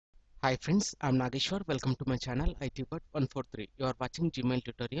Hi friends, I'm Nageshwar. Welcome to my channel ITbot143. You are watching Gmail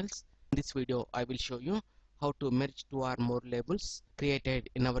tutorials. In this video, I will show you how to merge two or more labels created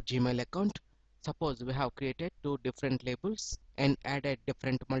in our Gmail account. Suppose we have created two different labels and added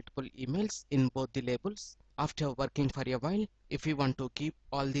different multiple emails in both the labels. After working for a while, if we want to keep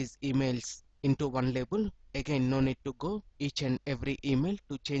all these emails into one label, again no need to go each and every email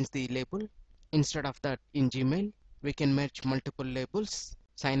to change the label. Instead of that, in Gmail, we can merge multiple labels.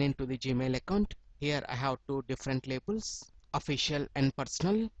 Sign in to the Gmail account. Here I have two different labels, official and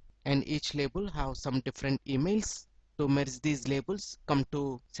personal, and each label have some different emails. To merge these labels, come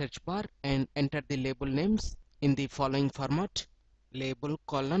to search bar and enter the label names in the following format: label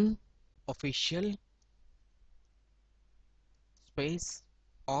colon official space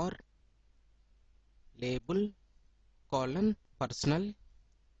or label colon personal,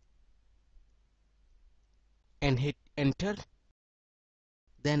 and hit enter.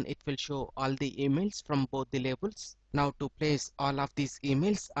 Then it will show all the emails from both the labels. Now to place all of these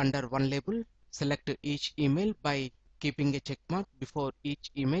emails under one label, select each email by keeping a check mark before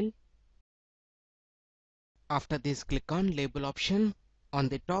each email. After this, click on label option on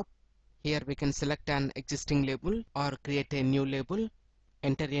the top. Here we can select an existing label or create a new label.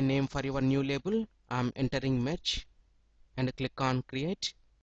 Enter a name for your new label. I'm entering merge and click on create.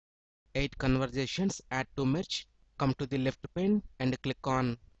 8 conversations add to merge. Come to the left pane and click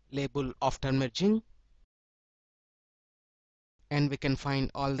on label after merging, and we can find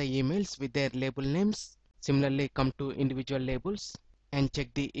all the emails with their label names. Similarly, come to individual labels and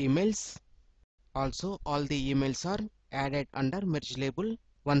check the emails. Also, all the emails are added under merge label.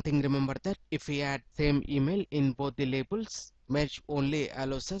 One thing, remember that if we add same email in both the labels, merge only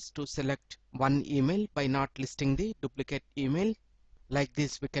allows us to select one email by not listing the duplicate email. Like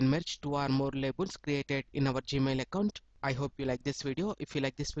this, we can merge two or more labels created in our Gmail account. I hope you like this video. If you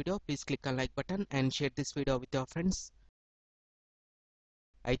like this video, please click on like button and share this video with your friends.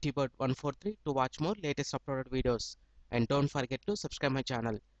 ITbot143 to watch more latest uploaded videos, and don't forget to subscribe my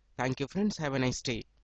channel. Thank you friends, have a nice day.